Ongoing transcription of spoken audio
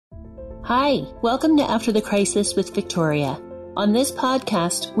Hi, welcome to After the Crisis with Victoria. On this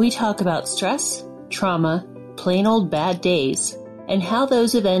podcast, we talk about stress, trauma, plain old bad days, and how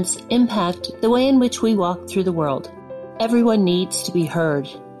those events impact the way in which we walk through the world. Everyone needs to be heard,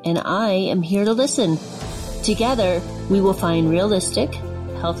 and I am here to listen. Together, we will find realistic,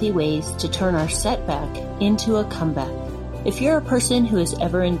 healthy ways to turn our setback into a comeback. If you're a person who has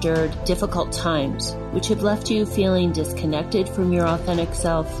ever endured difficult times, which have left you feeling disconnected from your authentic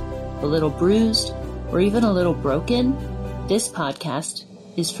self, a little bruised, or even a little broken, this podcast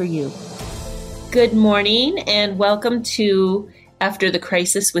is for you. Good morning and welcome to After the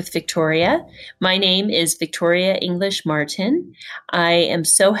Crisis with Victoria. My name is Victoria English Martin. I am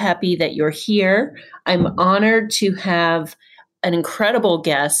so happy that you're here. I'm honored to have an incredible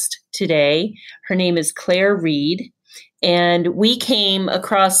guest today. Her name is Claire Reed. And we came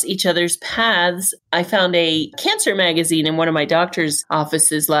across each other's paths. I found a cancer magazine in one of my doctor's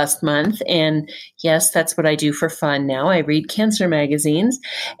offices last month. And yes, that's what I do for fun now. I read cancer magazines.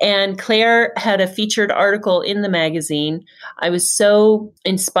 And Claire had a featured article in the magazine. I was so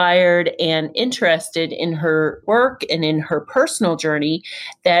inspired and interested in her work and in her personal journey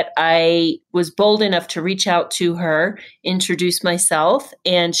that I was bold enough to reach out to her, introduce myself,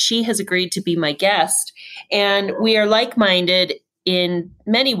 and she has agreed to be my guest. And we are like-minded in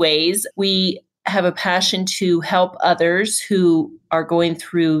many ways. We have a passion to help others who are going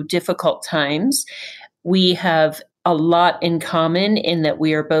through difficult times. We have a lot in common in that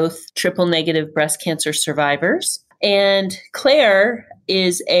we are both triple-negative breast cancer survivors. And Claire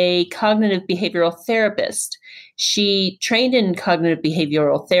is a cognitive behavioral therapist. She trained in cognitive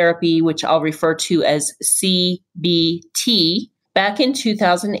behavioral therapy, which I'll refer to as CBT, back in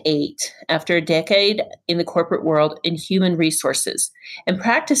 2008, after a decade in the corporate world in human resources, and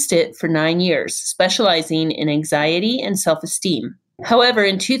practiced it for 9 years, specializing in anxiety and self-esteem. However,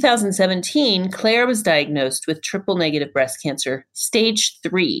 in 2017, Claire was diagnosed with triple-negative breast cancer, stage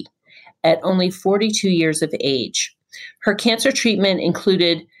 3, at only 42 years of age. Her cancer treatment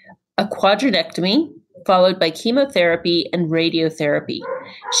included a quadrilectomy, followed by chemotherapy and radiotherapy.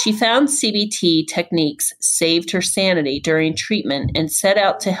 She found CBT techniques saved her sanity during treatment and set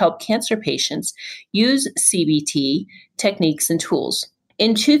out to help cancer patients use CBT techniques and tools.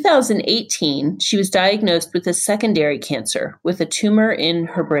 In 2018, she was diagnosed with a secondary cancer with a tumor in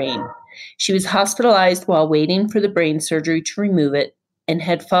her brain. She was hospitalized while waiting for the brain surgery to remove it and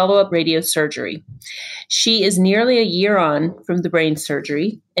had follow-up radiosurgery. She is nearly a year on from the brain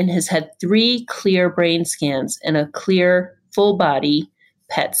surgery and has had 3 clear brain scans and a clear full-body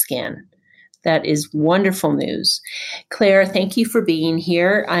PET scan. That is wonderful news. Claire, thank you for being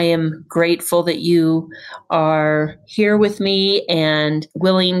here. I am grateful that you are here with me and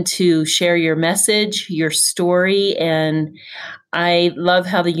willing to share your message, your story, and I love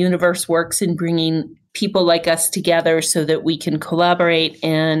how the universe works in bringing people like us together so that we can collaborate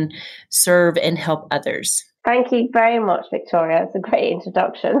and serve and help others. Thank you very much, Victoria. It's a great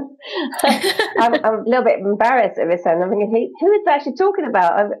introduction. I'm a little bit embarrassed at this end. I'm thinking, who is actually talking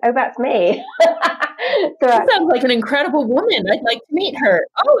about? Oh, that's me. So, you sound like an incredible woman. I'd like to meet her.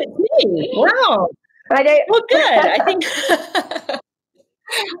 Oh, it's me. Wow. I don't. Well, good. I think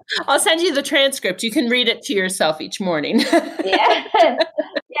I'll send you the transcript. You can read it to yourself each morning. Yeah.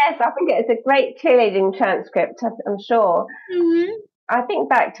 Yes, I think it's a great cheerleading transcript, I'm sure. Mm-hmm. I think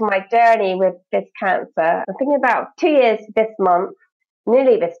back to my journey with this cancer. I'm thinking about 2 years this month,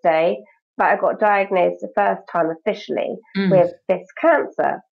 nearly this day, but I got diagnosed the first time officially with this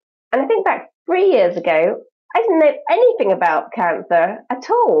cancer. And I think back 3 years ago, I didn't know anything about cancer at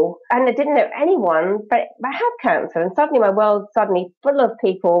all. And I didn't know anyone that had cancer. And suddenly my world's suddenly full of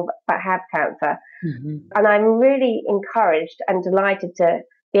people that have cancer. Mm-hmm. And I'm really encouraged and delighted to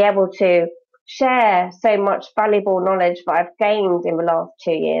be able to share so much valuable knowledge that I've gained in the last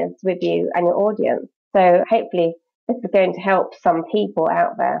 2 years with you and your audience. So hopefully this is going to help some people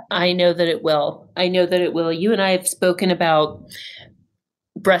out there. I know that it will. You and I have spoken about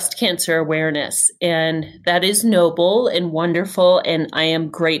breast cancer awareness, and that is noble and wonderful. And I am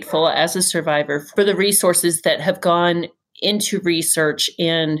grateful as a survivor for the resources that have gone into research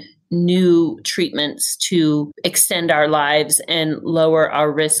and new treatments to extend our lives and lower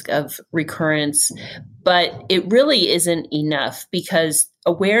our risk of recurrence. But it really isn't enough because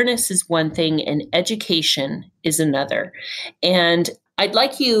awareness is one thing and education is another. And I'd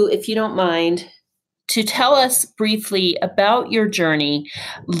like you, if you don't mind, to tell us briefly about your journey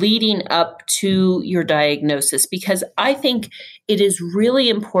leading up to your diagnosis, because I think it is really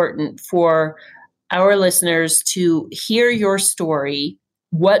important for our listeners to hear your story,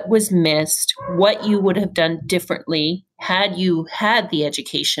 what was missed, what you would have done differently had you had the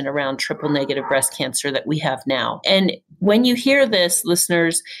education around triple negative breast cancer that we have now. And when you hear this,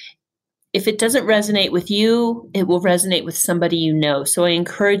 listeners, if it doesn't resonate with you, it will resonate with somebody you know. So I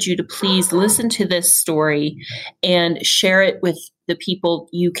encourage you to please listen to this story and share it with the people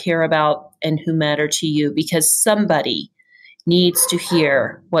you care about and who matter to you, because somebody needs to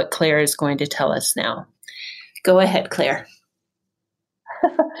hear what Claire is going to tell us now. Go ahead, Claire.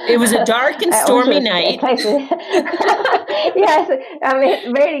 It was a dark and stormy night. Yes,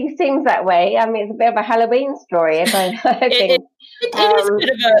 it really seems that way. It's a bit of a Halloween story. If I think. It is a bit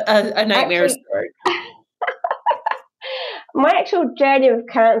of a nightmare story. My actual journey with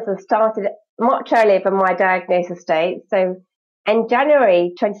cancer started much earlier than my diagnosis date. So in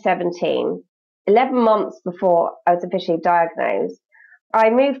January 2017, 11 months before I was officially diagnosed,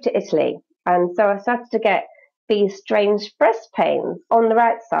 I moved to Italy. And so I started to get these strange breast pains on the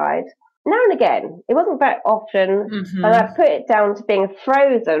right side. Now and again, it wasn't very often, and I put it down to being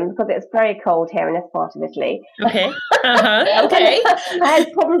frozen because it's very cold here in this part of Italy. Okay. Okay. I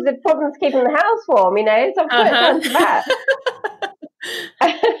had problems keeping the house warm, so I put it down to that.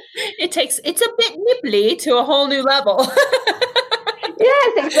 It's a bit nipply to a whole new level.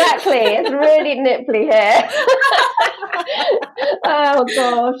 Yes, exactly. It's really nipply here. Oh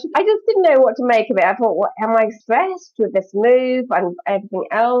gosh, I just didn't know what to make of it. I thought, am I stressed with this move and everything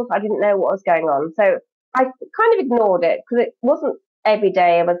else? I didn't know what was going on, so I kind of ignored it because it wasn't every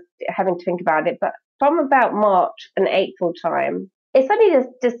day I was having to think about it. But from about March and April time, it suddenly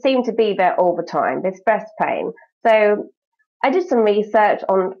just seemed to be there all the time, this breast pain. So I did some research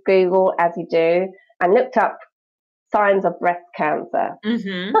on Google, as you do, and looked up signs of breast cancer.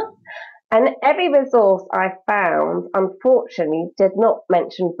 And every resource I found, unfortunately, did not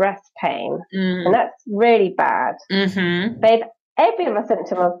mention breast pain. And that's really bad. They've every other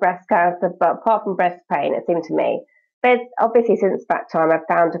symptom of breast cancer, but apart from breast pain, it seemed to me. There's obviously, since that time, I've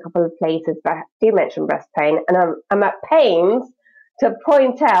found a couple of places that do mention breast pain, and I'm at pains to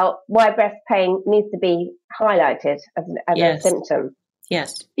point out why breast pain needs to be highlighted as a symptom.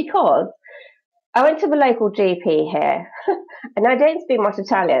 Yes. Because I went to the local GP here, and I don't speak much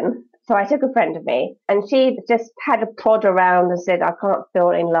Italian, so I took a friend of me, and she just had a prod around and said, I can't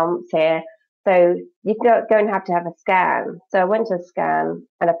feel any lumps here, so you can go and have to have a scan. So I went to a scan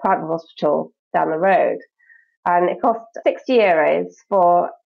at a private hospital down the road, and it cost €60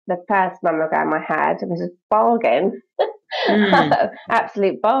 for the first mammogram I had. It was a bargain,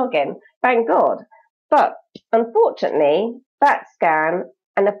 absolute bargain, thank God. But unfortunately, that scan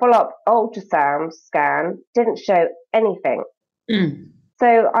and the follow-up ultrasound scan didn't show anything.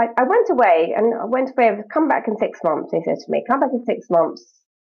 So I went away, come back in 6 months, they said to me, come back in 6 months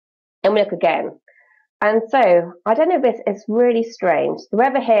and we look again. And so, I don't know, it's really strange. The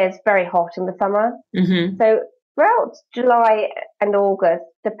weather here is very hot in the summer. So throughout July and August,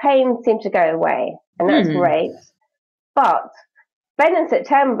 the pain seemed to go away, and that's great. But then in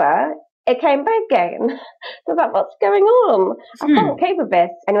September, it came back again. So I was like, what's going on? I can't cope with this.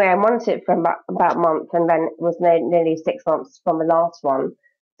 Anyway, I monitored it for about a month, and then it was nearly 6 months from the last one.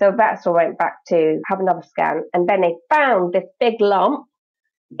 So that's all went back to have another scan. And then they found this big lump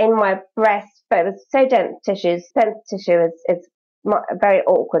in my breast, but it was so dense tissue. Dense tissue is a very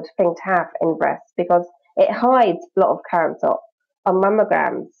awkward thing to have in breast because it hides a lot of cancer on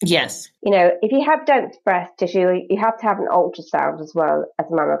mammograms. Yes. If you have dense breast tissue, you have to have an ultrasound as well as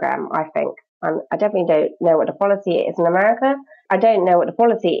a mammogram, I think. I definitely don't know what the policy is in America. I don't know what the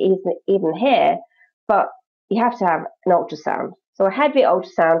policy is even here, but you have to have an ultrasound. So I had the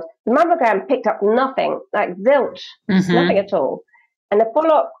ultrasound. The mammogram picked up nothing, like zilch, nothing at all. And the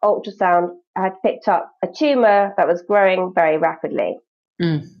follow-up ultrasound had picked up a tumour that was growing very rapidly,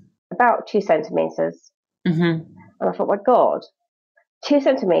 about 2 centimetres. And I thought, my God, 2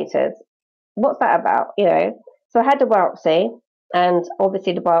 centimetres, what's that about? So I had the biopsy, and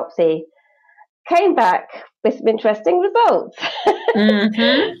obviously the biopsy came back with some interesting results.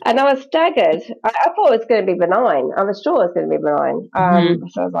 And I was staggered. I thought it was going to be benign. I was sure it was going to be benign.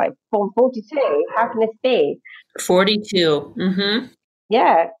 So I was like, form 42, how can this be? 42.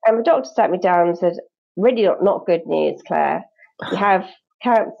 Yeah. And the doctor sat me down and said, really not good news, Claire. You have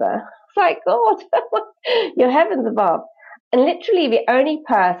cancer. It's like, God, your heavens above. And literally the only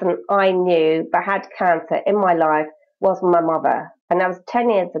person I knew that had cancer in my life was my mother. And that was 10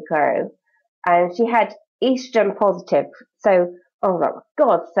 years ago. And she had estrogen positive. So I was like, for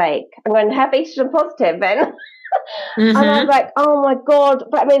God's sake, I'm going to have estrogen positive then. And I was like, oh my God,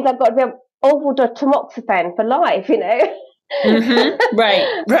 that means I've got to be awful to tamoxifen for life,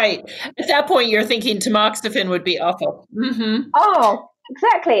 Right. At that point, you're thinking tamoxifen would be awful. Oh,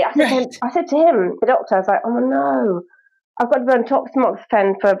 exactly. I said to him, the doctor, I was like, oh no, I've got to be on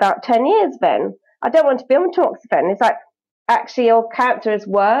tamoxifen for about 10 years then. I don't want to be on tamoxifen. It's like, actually, your cancer is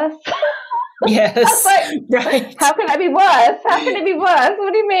worse. Yes, right. How can that be worse? How can it be worse?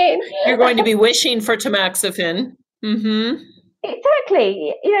 What do you mean? You're going to be wishing for tamoxifen. Mm-hmm.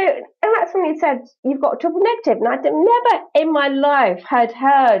 Exactly. And that's when he said, you've got triple negative. And I'd never in my life had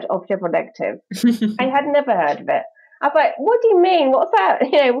heard of triple negative. I had never heard of it. I was like, what do you mean? What's that?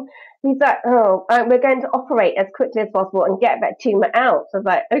 He's like, we're going to operate as quickly as possible and get that tumor out. So I was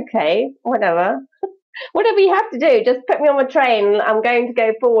like, okay, whatever. Whatever you have to do, just put me on a train. I'm going to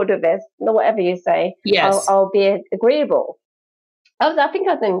go forward with this. Whatever you say, yes, I'll be agreeable. I think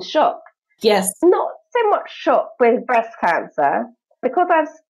I was in shock. Yes. Not so much shock with breast cancer, because I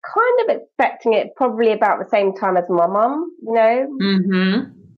was kind of expecting it probably about the same time as my mum,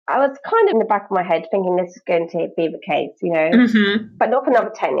 Mm-hmm. I was kind of in the back of my head thinking this is going to be the case, Mm-hmm. but not for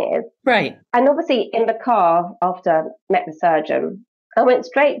another 10 years. Right. And obviously in the car after I met the surgeon, I went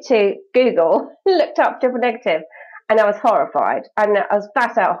straight to Google, looked up triple negative, and I was horrified. I was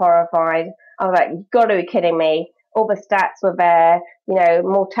flat out horrified. I was like, you've got to be kidding me. All the stats were there,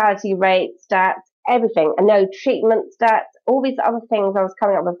 mortality rate stats, everything, and no treatment stats. All these other things I was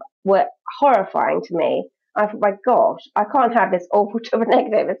coming up with were horrifying to me. I thought, my gosh, I can't have this awful triple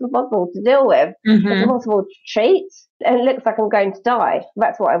negative. It's impossible to deal with. Mm-hmm. It's impossible to treat. And it looks like I'm going to die.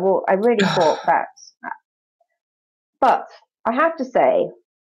 That's what I really thought that. But I have to say,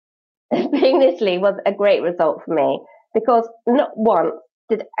 being in Italy was a great result for me, because not once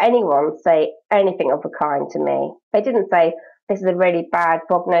did anyone say anything of the kind to me. They didn't say, this is a really bad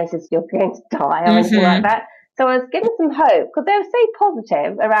prognosis, you're going to die, or anything like that. So I was given some hope, because they were so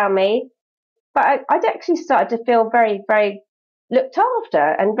positive around me. But I'd actually started to feel very, very looked after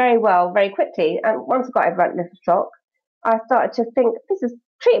and very well very quickly. And once I got over that little shock, I started to think this is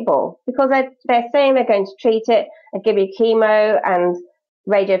treatable, because they're saying they're going to treat it and give you chemo and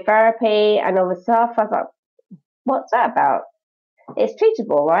radiotherapy and all the stuff. I was like, what's that about? It's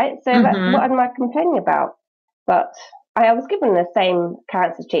treatable, right? So that's what am I complaining about? But I was given the same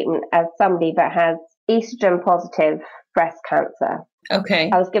cancer treatment as somebody that has estrogen positive breast cancer. Okay.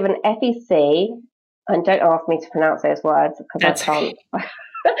 I was given FEC, and don't ask me to pronounce those words because I can't.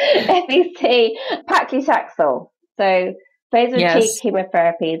 FEC, paclitaxel. So those are two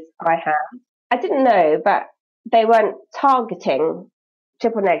chemotherapies I have. I didn't know, but they weren't targeting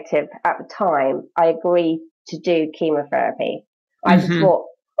triple negative at the time I agreed to do chemotherapy. I just thought,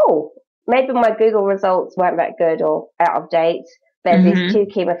 maybe my Google results weren't that good or out of date. There's these two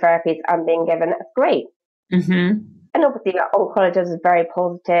chemotherapies I'm being given. That's great. And obviously, oncologist is very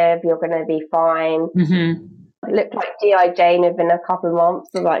positive. You're going to be fine. It looked like G.I. Jane within a couple of months.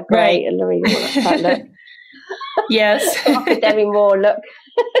 I was like, great. And I really want that look. Yes. Like Demi Moore look.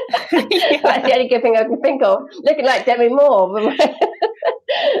 That's the only good thing I can think of. Looking like Demi Moore.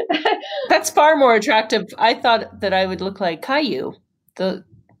 That's far more attractive. I thought that I would look like Caillou, the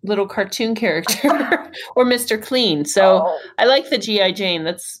little cartoon character, or Mr. Clean. So I like the G.I. Jane.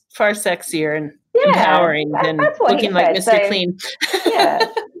 That's far sexier and empowering than looking like Mr. Clean. Yeah.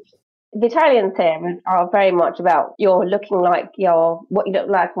 The Italians here are very much about you're looking like what you look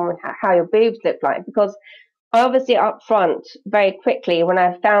like and how your boobs look like, because obviously up front, very quickly, when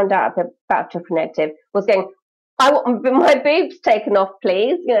I found out about triple negative, was going, I want my boobs taken off,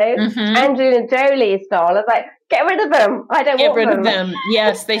 please. Angelina Jolie style. I was like, get rid of them. I don't want them. Get rid of them.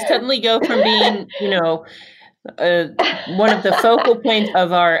 Yes, they suddenly go from being, one of the focal points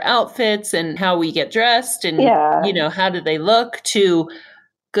of our outfits and how we get dressed and, how do they look, to,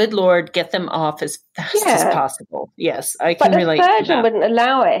 good Lord, get them off as fast as possible. Yes, I can relate to that. But the surgeon wouldn't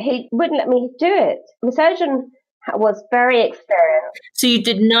allow it. He wouldn't let me do it. The surgeon was very experienced. So you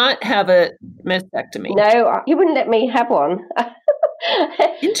did not have a mastectomy? No, he wouldn't let me have one.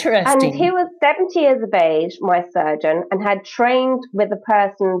 Interesting. And he was 70 years of age, my surgeon, and had trained with a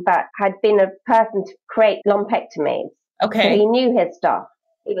person that had been a person to create lumpectomies. Okay. So he knew his stuff.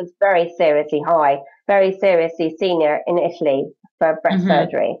 He was very seriously high, very seriously senior in Italy for breast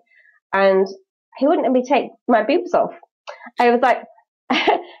surgery. And he wouldn't let me take my boobs off. I was like,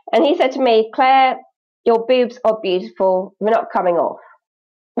 and he said to me, Claire, your boobs are beautiful. They're not coming off.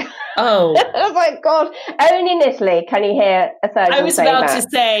 Oh. I was like, God, only in Italy can you hear a surgeon say that. I was about to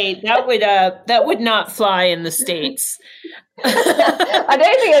say, that would not fly in the States. I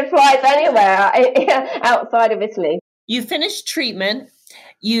don't think it flies anywhere outside of Italy. You finished treatment.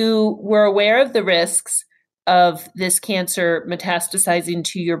 You were aware of the risks of this cancer metastasizing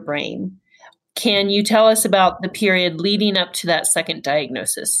to your brain. Can you tell us about the period leading up to that second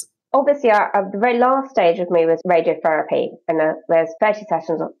diagnosis? Obviously, the very last stage of me was radiotherapy, and there's 30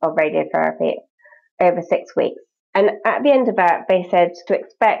 sessions of radiotherapy over 6 weeks. And at the end of that, they said to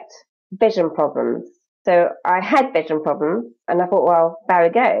expect vision problems. So I had vision problems, and I thought, well, there we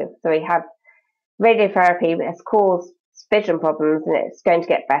go. So we have radiotherapy that has caused vision problems, and it's going to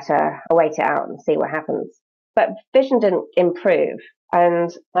get better. I'll wait it out and see what happens. But vision didn't improve.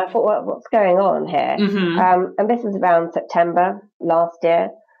 And I thought, well, what's going on here? And this is around September last year.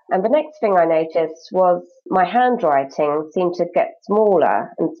 And the next thing I noticed was my handwriting seemed to get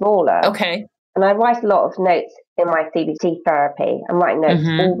smaller and smaller. Okay. And I write a lot of notes in my CBT therapy. I'm writing notes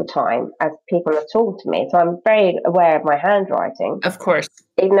all the time as people are talking to me. So I'm very aware of my handwriting. Of course.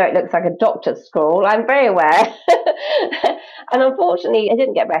 Even though it looks like a doctor's scrawl, I'm very aware. And unfortunately, it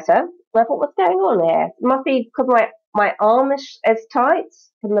didn't get better. And I thought, what's going on here? It must be because my arm is tight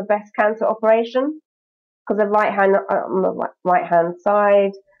from the breast cancer operation. Because the right hand on the right hand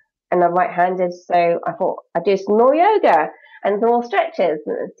side, and I'm right-handed. So I thought I'd do some more yoga and some more stretches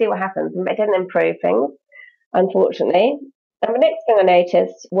and see what happens. And it didn't improve things, unfortunately. And the next thing I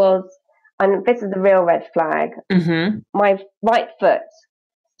noticed was, and this is the real red flag, my right foot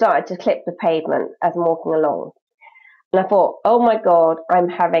started to clip the pavement as I'm walking along. And I thought, oh my God, I'm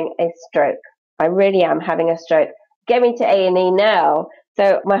having a stroke. I really am having a stroke. Get me to A&E now.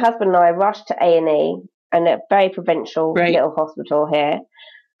 So my husband and I rushed to A&E, and a very provincial little hospital here.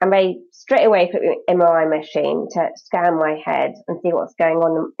 And they straight away put me in an MRI machine to scan my head and see what's going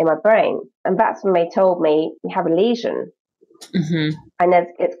on in my brain. And that's when they told me, you have a lesion. And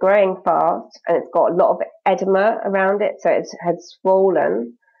it's growing fast, and it's got a lot of edema around it. So it had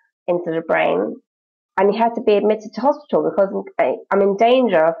swollen into the brain. And he had to be admitted to hospital because I'm in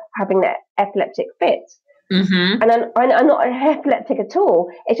danger of having that epileptic fit. And I'm not epileptic at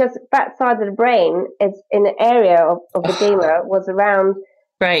all. It's just that side of the brain is in an area of edema was around.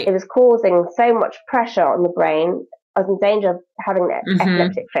 Right. It was causing so much pressure on the brain. I was in danger of having that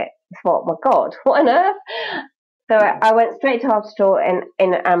epileptic fit. I thought, oh my God, what on earth? So I went straight to hospital in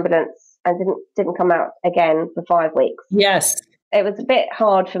an ambulance and didn't come out again for 5 weeks. Yes. It was a bit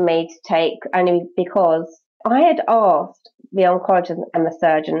hard for me to take, only because I had asked the oncologist and the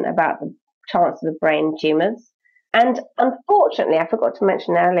surgeon about the chances of brain tumours. And unfortunately, I forgot to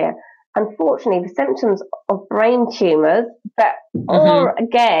mention earlier, unfortunately, the symptoms of brain tumours that are,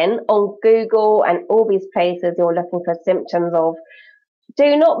 again, on Google and all these places you're looking for symptoms of,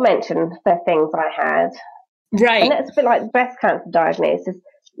 do not mention the things I had. Right. And it's a bit like breast cancer diagnosis.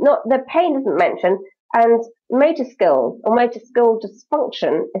 The pain isn't mentioned, and motor skills or motor skill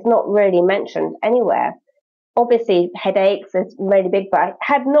dysfunction is not really mentioned anywhere. Obviously, headaches is really big, but I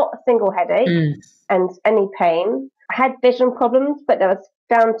had not a single headache and any pain. I had vision problems, but that was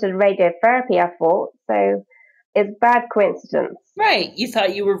down to radiotherapy, I thought. So it's bad coincidence. Right. You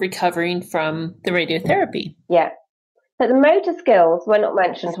thought you were recovering from the radiotherapy. Yeah. But the motor skills were not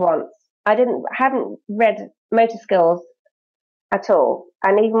mentioned once. I hadn't read motor skills at all.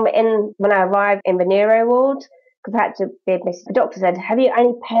 And even when I arrived in the neuro ward, because I had to be admitted, the doctor said, have you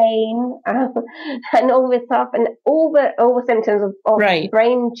any pain? And all this stuff. And all the symptoms of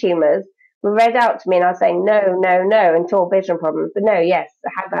brain tumours were read out to me, and I was saying, no, until vision problems. But no, yes,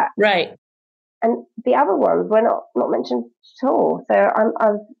 I had that. Right. And the other ones were not mentioned at all. So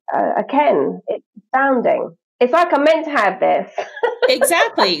again, it's astounding. It's like I'm meant to have this.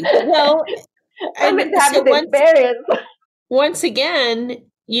 Exactly. Well, I'm meant to have this experience. Once again,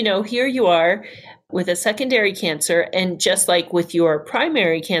 here you are with a secondary cancer, and just like with your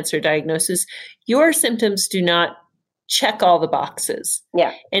primary cancer diagnosis, your symptoms do not check all the boxes.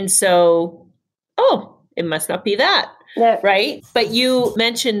 Yeah. And so, it must not be that. Yeah. Right? But you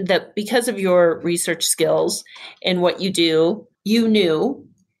mentioned that because of your research skills and what you do, you knew,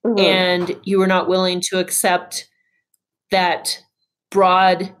 and you were not willing to accept that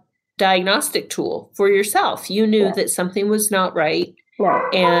broad diagnostic tool for yourself. You knew that something was not right. Yeah.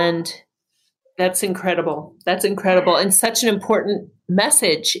 And that's incredible. That's incredible. And such an important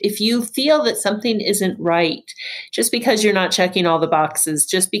message. If you feel that something isn't right, just because you're not checking all the boxes,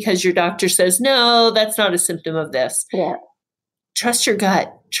 just because your doctor says, no, that's not a symptom of this. Yeah. Trust your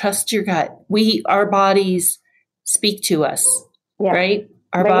gut. Trust your gut. Our bodies speak to us, right?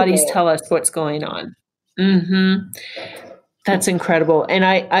 Our bodies tell us what's going on. That's incredible. And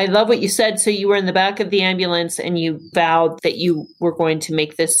I love what you said. So you were in the back of the ambulance and you vowed that you were going to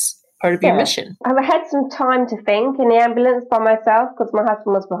make this part of your mission. I had some time to think in the ambulance by myself because my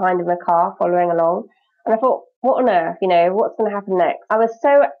husband was behind in the car following along. And I thought, what on earth, what's going to happen next? I was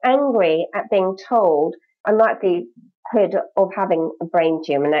so angry at being told unlikelihood of having a brain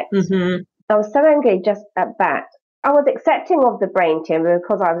tumor next. I was so angry just at that. I was accepting of the brain tumor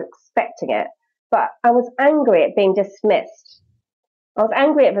because I was expecting it, but I was angry at being dismissed I was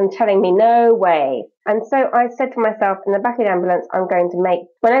angry at them telling me no way. And so I said to myself in the back of the ambulance, I'm going to make,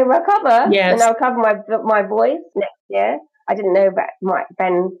 when I recover, then I'll cover my voice next year. I didn't know that might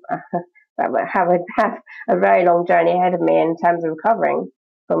then that would have a very long journey ahead of me in terms of recovering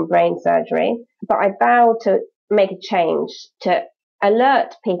from brain surgery. But I vowed to make a change to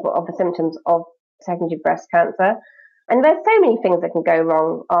alert people of the symptoms of secondary breast cancer. And there's so many things that can go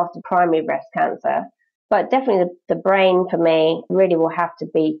wrong after primary breast cancer. But definitely the brain for me really will have to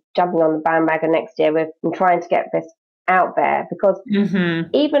be jumping on the bandwagon next year with and trying to get this out there. Because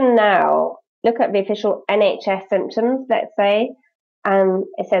even now, look at the official NHS symptoms, let's say,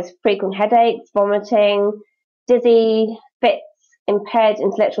 it says frequent headaches, vomiting, dizzy, fits, impaired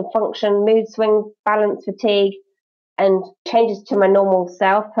intellectual function, mood swings, balance fatigue, and changes to my normal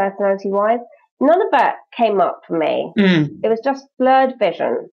self personality-wise. None of that came up for me. It was just blurred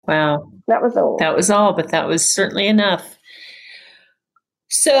vision. Wow. That was all. That was all, but that was certainly enough.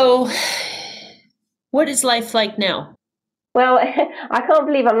 So what is life like now? Well, I can't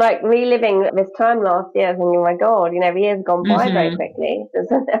believe I'm like reliving this time last year, thinking, oh my God, the years have gone by very quickly.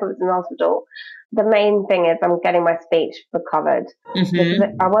 I was in hospital. The main thing is I'm getting my speech recovered. Because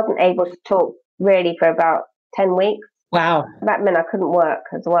I wasn't able to talk really for about 10 weeks. Wow. That meant I couldn't work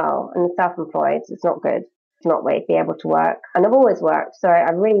as well. And self-employed, it's not good to not be able to work. And I've always worked. So I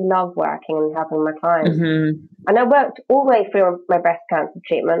really love working and helping my clients. And I worked all the way through my breast cancer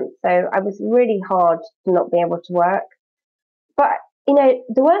treatment. So I was really hard to not be able to work. But, the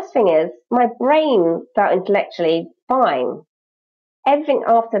worst thing is my brain felt intellectually fine. Everything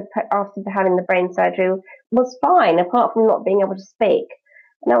after having the brain surgery was fine, apart from not being able to speak.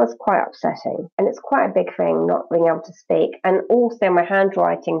 And that was quite upsetting. And it's quite a big thing, not being able to speak. And also my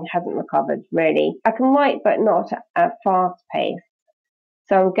handwriting hasn't recovered, really. I can write, but not at a fast pace.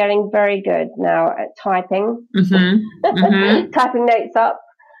 So I'm getting very good now at typing, typing notes up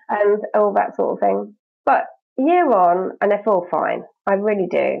and all that sort of thing. But year on, and I feel fine. I really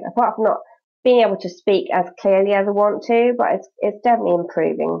do. Apart from not being able to speak as clearly as I want to, but it's definitely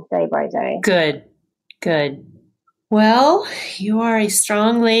improving day by day. Good. Well, you are a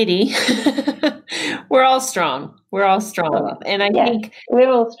strong lady. We're all strong. And I think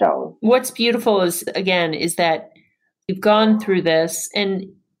we're all strong. What's beautiful is that you've gone through this, and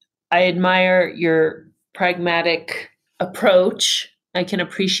I admire your pragmatic approach. I can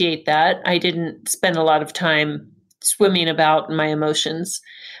appreciate that. I didn't spend a lot of time swimming about in my emotions.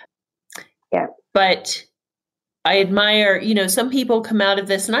 Yeah. But I admire, some people come out of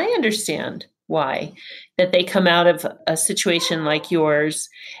this, and I understand why, that they come out of a situation like yours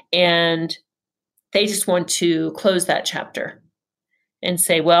and they just want to close that chapter and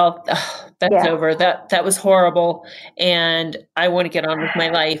say, well, that's over. That was horrible. And I want to get on with my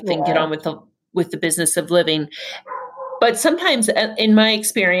life and get on with the business of living. But sometimes in my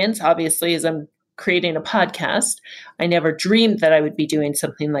experience, obviously, as I'm creating a podcast, I never dreamed that I would be doing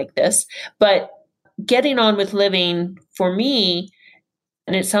something like this, but getting on with living for me,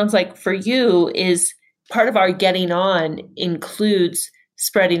 and it sounds like for you, is part of our getting on includes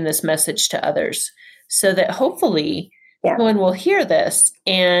spreading this message to others so that hopefully someone will hear this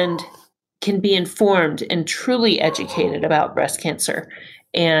and can be informed and truly educated about breast cancer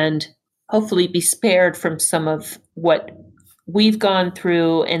and hopefully be spared from some of what we've gone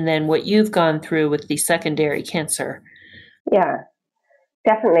through and then what you've gone through with the secondary cancer. Yeah,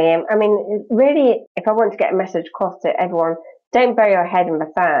 definitely. I mean, really, if I want to get a message across to everyone, don't bury your head in the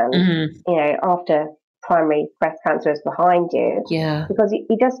sand, after primary breast cancer is behind you. Yeah. Because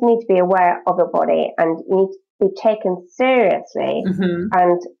you just need to be aware of your body and you need to be taken seriously.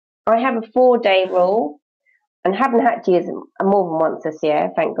 And I have a 4-day rule and haven't had to use it more than once this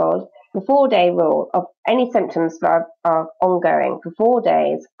year, thank God. The 4-day rule of any symptoms that are ongoing for 4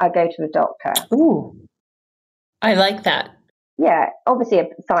 days, I go to the doctor. Ooh, I like that. Yeah, obviously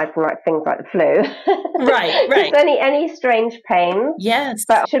aside from things like the flu. Right. Just any strange pain. Yes.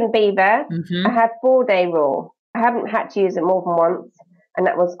 That shouldn't be there. I have 4-day rule. I haven't had to use it more than once. And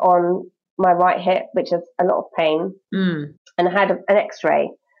that was on my right hip, which is a lot of pain. And I had an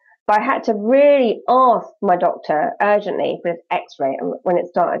x-ray. But I had to really ask my doctor urgently for this x-ray when it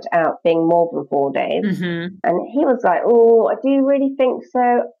started out being more than 4 days. And he was like, oh, do you really think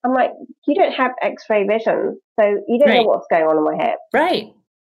so? I'm like, you don't have x-ray vision, so you don't know what's going on in my hip. Right.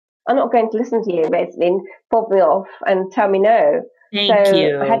 I'm not going to listen to you, basically, and fob me off and tell me no. Thank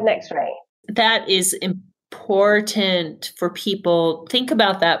you. I had an x-ray. That is important for people. Think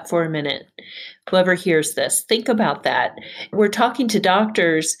about that for a minute. Whoever hears this, think about that. We're talking to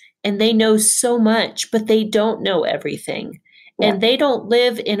doctors and they know so much, but they don't know everything. And they don't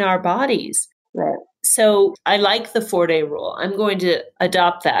live in our bodies. Right. So I like the 4-day rule. I'm going to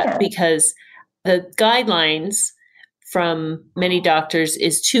adopt that because the guidelines from many doctors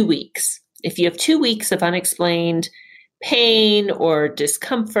is 2 weeks. If you have 2 weeks of unexplained pain or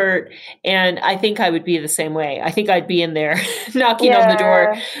discomfort, and I think I would be the same way. I think I'd be in there knocking on the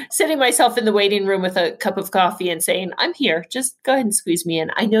door, sitting myself in the waiting room with a cup of coffee and saying, I'm here, just go ahead and squeeze me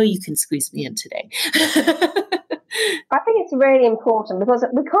in. I know you can squeeze me in today. I think it's really important because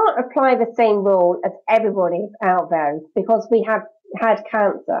we can't apply the same rule as everybody out there because we have had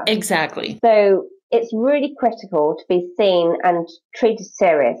cancer. Exactly. So it's really critical to be seen and treated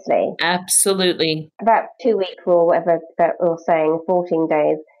seriously. Absolutely. That 2-week rule, whatever that we're saying, 14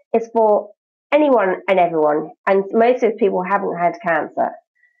 days, is for anyone and everyone. And most of the people haven't had cancer.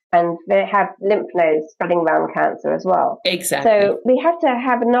 And they have lymph nodes spreading around cancer as well. Exactly. So we have to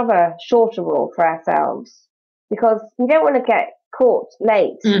have another shorter rule for ourselves because you don't want to get caught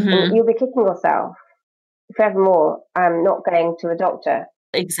late. And you'll be kicking yourself forevermore not going to a doctor.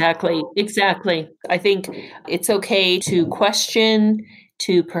 Exactly. I think it's okay to question,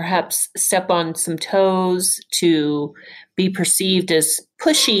 to perhaps step on some toes, to be perceived as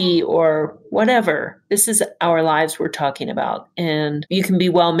pushy or whatever. This is our lives we're talking about. And you can be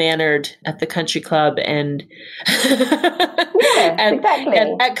well-mannered at the country club and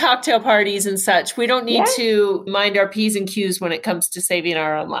at cocktail parties and such. We don't need to mind our P's and Q's when it comes to saving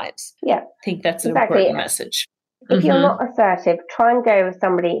our own lives. Yeah. I think that's an important message. If you're not assertive, try and go with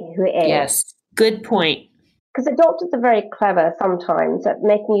somebody who is. Yes, good point. Because the doctors are very clever sometimes at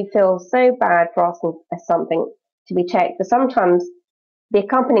making you feel so bad for asking for something to be checked. But sometimes the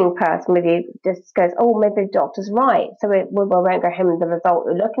accompanying person with you just goes, oh, maybe the doctor's right. So we won't go home with the result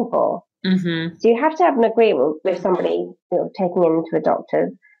we're looking for. So you have to have an agreement with somebody taking into a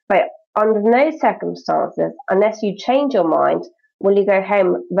doctor's. But under no circumstances, unless you change your mind, will you go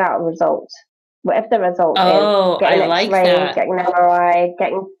home without a result. Whatever the result is, getting an X-ray, getting an MRI,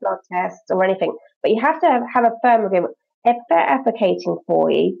 getting blood tests or anything. But you have to have a firm agreement. If they're advocating for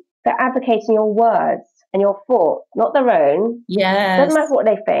you, they're advocating your words and your thoughts, not their own. Yes. Doesn't matter what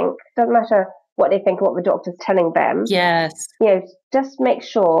they think. Doesn't matter what they think or what the doctor's telling them. Yes. Just make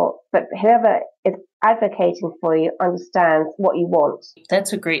sure that whoever is advocating for you understands what you want.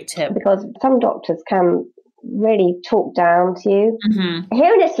 That's a great tip. Because some doctors can really talk down to you.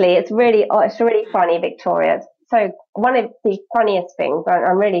 Here in Italy, it's really funny, Victoria. So one of the funniest things,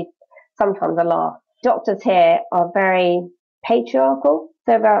 I'm really, sometimes I laugh. Doctors here are very patriarchal.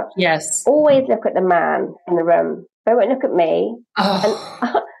 So they'll always look at the man in the room. They won't look at me.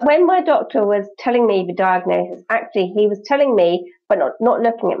 And when my doctor was telling me the diagnosis, actually he was telling me, but not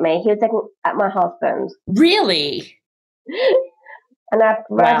looking at me. He was looking at my husband. Really? And I've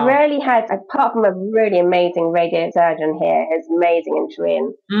rarely had, apart from a really amazing radio surgeon here, who's amazing in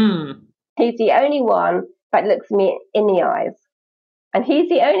Turin. He's the only one that looks me in the eyes. And he's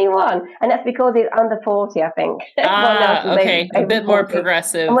the only one. And that's because he's under 40, I think. Okay. A bit more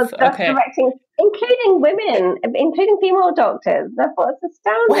progressive. And was just directing, including women, including female doctors. I thought it's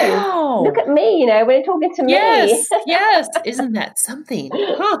astounding. Wow. Look at me, when you're talking to me. Yes. Isn't that something?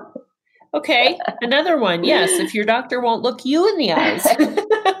 Huh. Okay, another one. Yes, if your doctor won't look you in the eyes.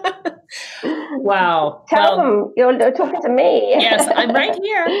 Wow. Tell them you're talking to me. Yes, I'm right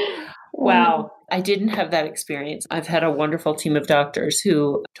here. Wow. I didn't have that experience. I've had a wonderful team of doctors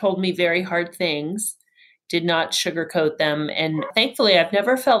who told me very hard things, did not sugarcoat them. And thankfully, I've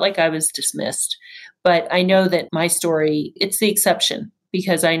never felt like I was dismissed. But I know that my story, it's the exception.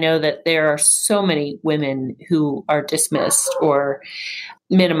 Because I know that there are so many women who are dismissed or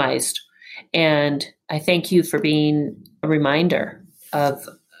minimized. And I thank you for being a reminder of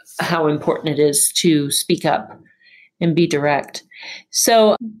how important it is to speak up and be direct.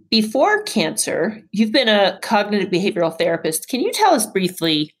 So before cancer, you've been a cognitive behavioral therapist. Can you tell us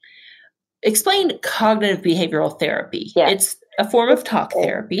briefly, explain cognitive behavioral therapy? Yeah. It's a form of talk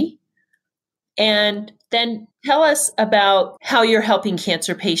therapy. And then tell us about how you're helping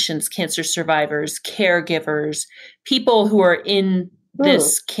cancer patients, cancer survivors, caregivers, people who are in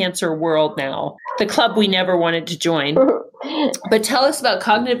this cancer world now, the club we never wanted to join. But tell us about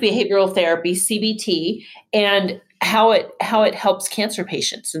cognitive behavioral therapy, CBT, and how it helps cancer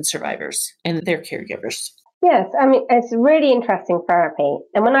patients and survivors and their caregivers. Yes, I mean, it's really interesting therapy.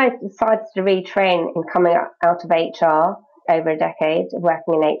 And when I decided to retrain in coming out of HR over a decade of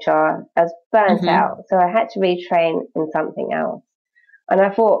working in HR, I was burnt out. So I had to retrain in something else. And I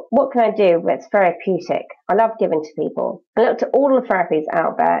thought, what can I do that's therapeutic? I love giving to people. I looked at all the therapies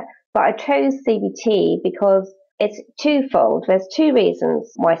out there, but I chose CBT because it's twofold. There's two reasons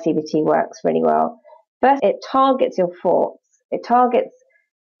why CBT works really well. First, it targets your thoughts. It targets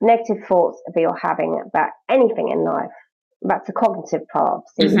negative thoughts that you're having about anything in life. That's the cognitive part of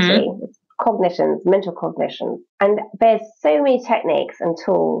CBT. It's cognitions, mental cognitions. And there's so many techniques and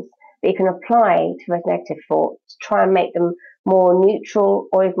tools that you can apply to those negative thoughts to try and make them more neutral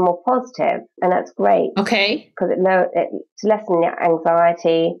or even more positive. And that's great. Okay. Because to lessen your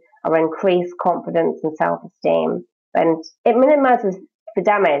anxiety or increase confidence and self-esteem. And it minimizes the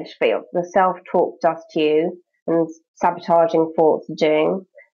damage that the self-talk does to you and sabotaging thoughts are doing,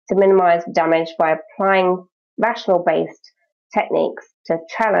 to minimize the damage by applying rational-based techniques to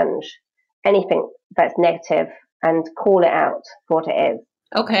challenge anything that's negative and call it out for what it is.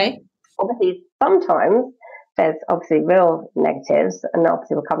 Okay. Obviously, sometimes there's obviously real negatives, and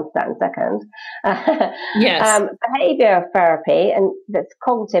obviously we'll come to that in a second. Yes. Behavior therapy, and that's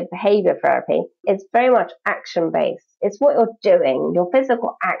cognitive behavior therapy, is very much action-based. It's what you're doing, your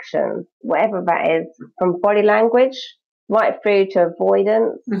physical actions, whatever that is, from body language right through to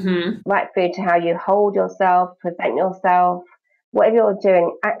avoidance, right through to how you hold yourself, present yourself, whatever you're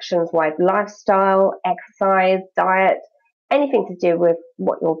doing actions-wise, lifestyle, exercise, diet, anything to do with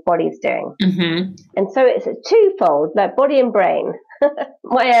what your body's doing. And so it's a twofold, like body and brain,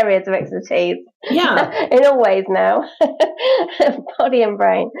 my areas of expertise. Yeah. In all ways now, body and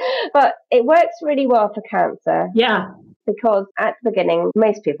brain. But it works really well for cancer. Yeah. Because at the beginning,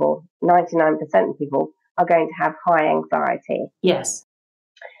 most people, 99% of people, are going to have high anxiety. Yes.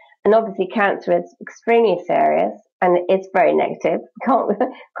 And obviously cancer is extremely serious and it's very negative. Can't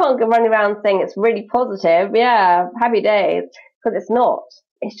go running around saying it's really positive. Yeah, happy days. Because it's not.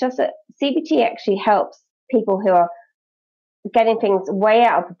 It's just that CBT actually helps people who are getting things way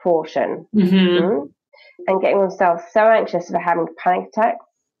out of proportion and getting themselves so anxious for having panic attacks.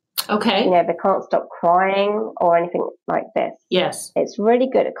 Okay. They can't stop crying or anything like this. Yes. It's really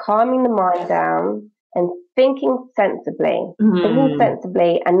good at calming the mind down and thinking sensibly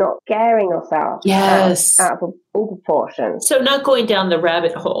and not scaring yourself out of all proportion. So not going down the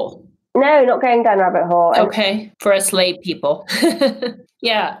rabbit hole. No, not going down the rabbit hole. Okay, for us lay people.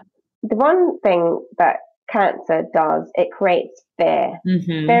 Yeah. The one thing that cancer does, it creates fear.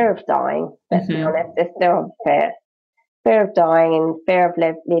 Fear of dying, let's be honest. It's still fear. Fear of dying and fear of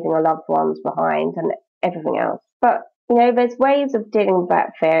leaving our loved ones behind and everything else. But there's ways of dealing with that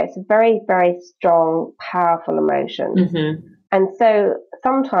fear. It's a very, very strong, powerful emotion. And so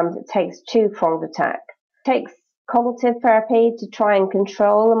sometimes it takes two-pronged attack. It takes cognitive therapy to try and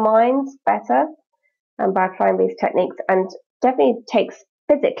control the mind better and by applying these techniques, and definitely takes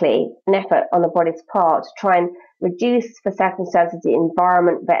physically an effort on the body's part to try and reduce the circumstances, the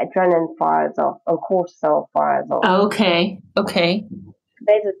environment that adrenaline fires off and cortisol fires off. Okay.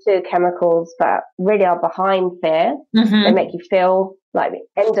 Those are two chemicals that really are behind fear. They make you feel like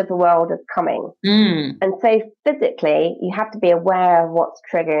the end of the world is coming. And so physically, you have to be aware of what's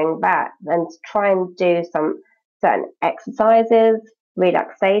triggering that and try and do some certain exercises,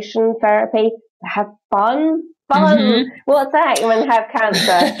 relaxation therapy, have fun. What's that when you have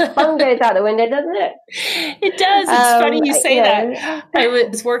cancer? Fun goes out the window, doesn't it? It does. It's funny you say that. I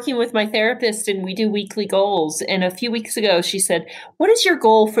was working with my therapist and we do weekly goals. And a few weeks ago, she said, "What is your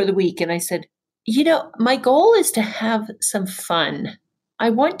goal for the week?" And I said, my goal is to have some fun. I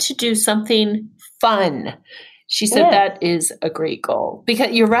want to do something fun. She said, That is a great goal.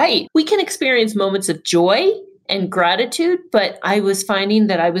 Because you're right. We can experience moments of joy and gratitude, but I was finding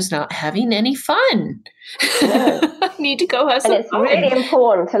that I was not having any fun. I need to go have some fun. And it's really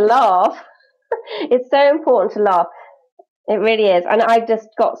important to laugh. It's so important to laugh. It really is. And I just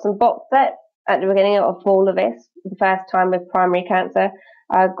got some box sets at the beginning of all of this, the first time with primary cancer.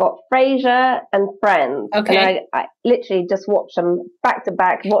 I got Frasier and Friends. Okay. And I literally just watched them back to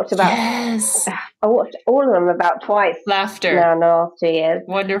back. I watched all of them about twice. Laughter. Now in the last 2 years.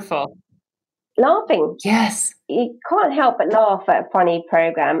 Wonderful. Laughing. Yes. You can't help but laugh at a funny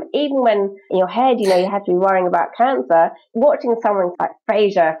program. Even when in your head, you have to be worrying about cancer, watching someone like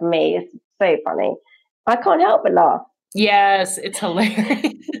Frasier for me is so funny. I can't help but laugh. Yes, it's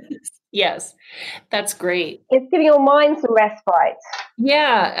hilarious. Yes, that's great. It's giving your mind some respite.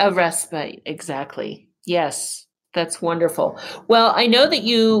 Yeah, a respite. Exactly. Yes, that's wonderful. Well, I know that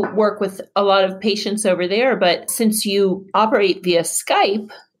you work with a lot of patients over there, but since you operate via Skype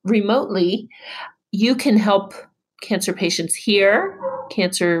remotely, you can help cancer patients here,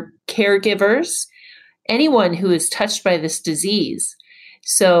 cancer caregivers, anyone who is touched by this disease.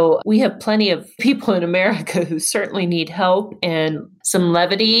 So we have plenty of people in America who certainly need help and some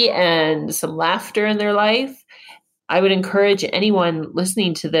levity and some laughter in their life. I would encourage anyone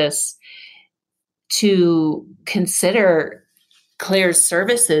listening to this to consider Claire's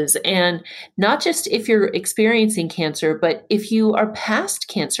services. And not just if you're experiencing cancer, but if you are past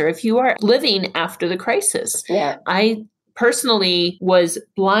cancer, if you are living after the crisis. Yeah. I personally was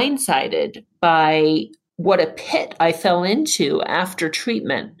blindsided by what a pit I fell into after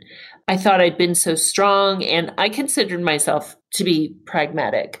treatment. I thought I'd been so strong, and I considered myself to be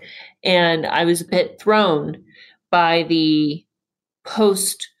pragmatic. And I was a bit thrown by the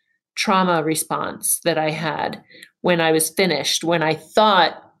post-trauma response that I had when I was finished, when I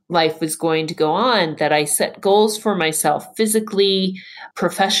thought life was going to go on, that I set goals for myself physically,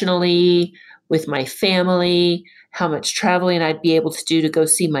 professionally, with my family, how much traveling I'd be able to do to go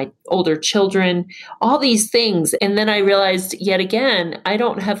see my older children, all these things. And then I realized yet again, I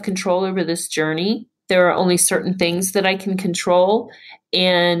don't have control over this journey. There are only certain things that I can control.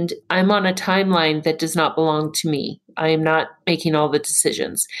 And I'm on a timeline that does not belong to me. I am not making all the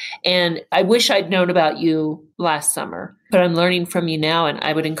decisions. And I wish I'd known about you last summer, but I'm learning from you now. And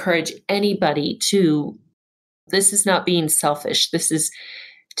I would encourage anybody to, this is not being selfish. This is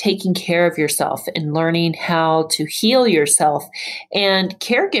taking care of yourself and learning how to heal yourself. And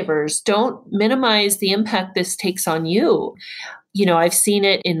caregivers, don't minimize the impact this takes on you. You know, I've seen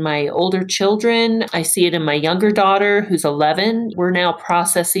it in my older children. I see it in my younger daughter, who's 11. We're now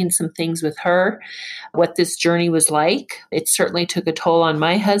processing some things with her, what this journey was like. It certainly took a toll on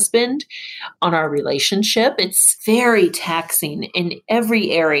my husband, on our relationship. It's very taxing in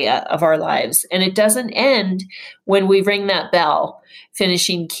every area of our lives. And it doesn't end when we ring that bell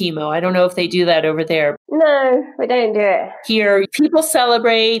finishing chemo. I don't know if they do that over there. No, we don't do it. Here, people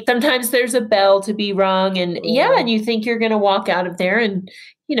celebrate. Sometimes there's a bell to be rung, and and you think you're going to walk out of there and,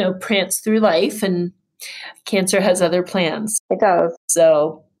 you know, prance through life, and cancer has other plans. It does.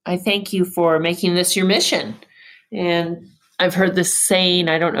 So I thank you for making this your mission. And I've heard this saying,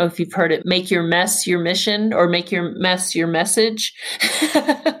 I don't know if you've heard it, make your mess your mission, or make your mess your message.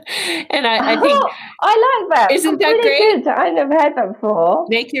 And I think I like that. Isn't That's that really great? good. I've never heard that before.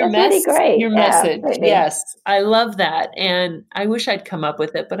 Make your That's mess really great. your Yeah, message. absolutely. Yes, I love that. And I wish I'd come up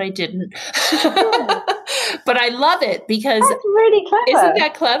with it, but I didn't. But I love it because That's really clever. Isn't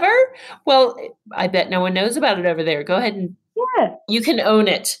that clever? Well, I bet no one knows about it over there. Go ahead and you can own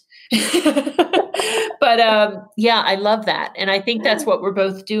it. But I love that. And I think that's what we're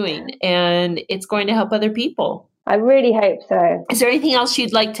both doing. And it's going to help other people. I really hope so. Is there anything else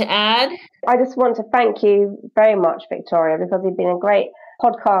you'd like to add? I just want to thank you very much, Victoria, because you've been a great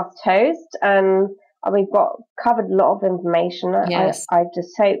podcast host, and we've covered a lot of information. Yes. I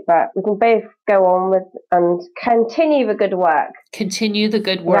just hope that we can both go on with and continue the good work. Continue the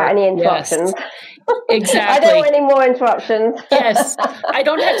good work. Without any interruptions. Yes. Exactly. I don't want any more interruptions. Yes. I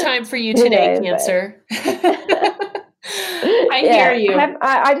don't have time for you today, Cancer. I hear you.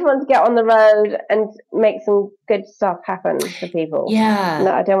 I just want to get on the road and make some good stuff happen for people. Yeah.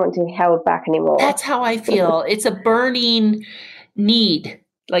 No, I don't want to be held back anymore. That's how I feel. It's a burning need.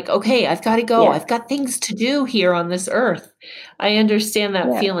 Like, okay, I've got to go. I've got things to do here on this earth. I understand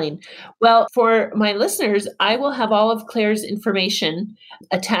that feeling. Well, for my listeners, I will have all of Claire's information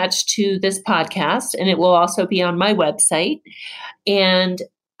attached to this podcast, and it will also be on my website. And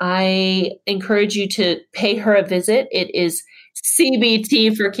I encourage you to pay her a visit. It is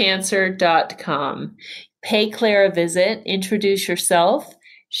cbtforcancer.com. Pay Claire a visit. Introduce yourself.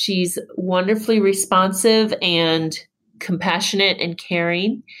 She's wonderfully responsive and compassionate and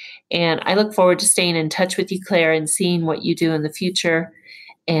caring. And I look forward to staying in touch with you, Claire, and seeing what you do in the future.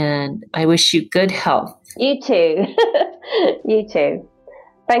 And I wish you good health. You too. You too.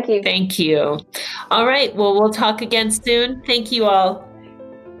 Thank you. Thank you. All right. Well, we'll talk again soon. Thank you all.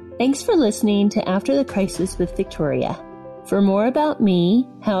 Thanks for listening to After the Crisis with Victoria. For more about me,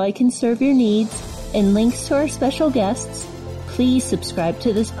 how I can serve your needs, and links to our special guests, please subscribe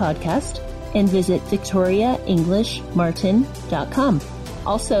to this podcast and visit victoriaenglishmartin.com.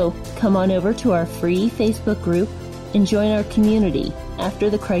 Also, come on over to our free Facebook group and join our community, After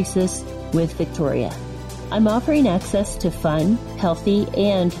the Crisis with Victoria. I'm offering access to fun, healthy,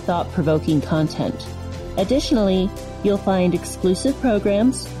 and thought-provoking content. Additionally, you'll find exclusive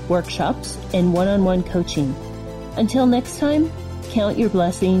programs, workshops, and one-on-one coaching. Until next time, count your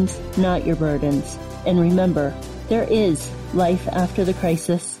blessings, not your burdens. And remember, there is life after the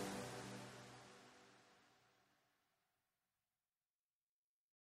crisis.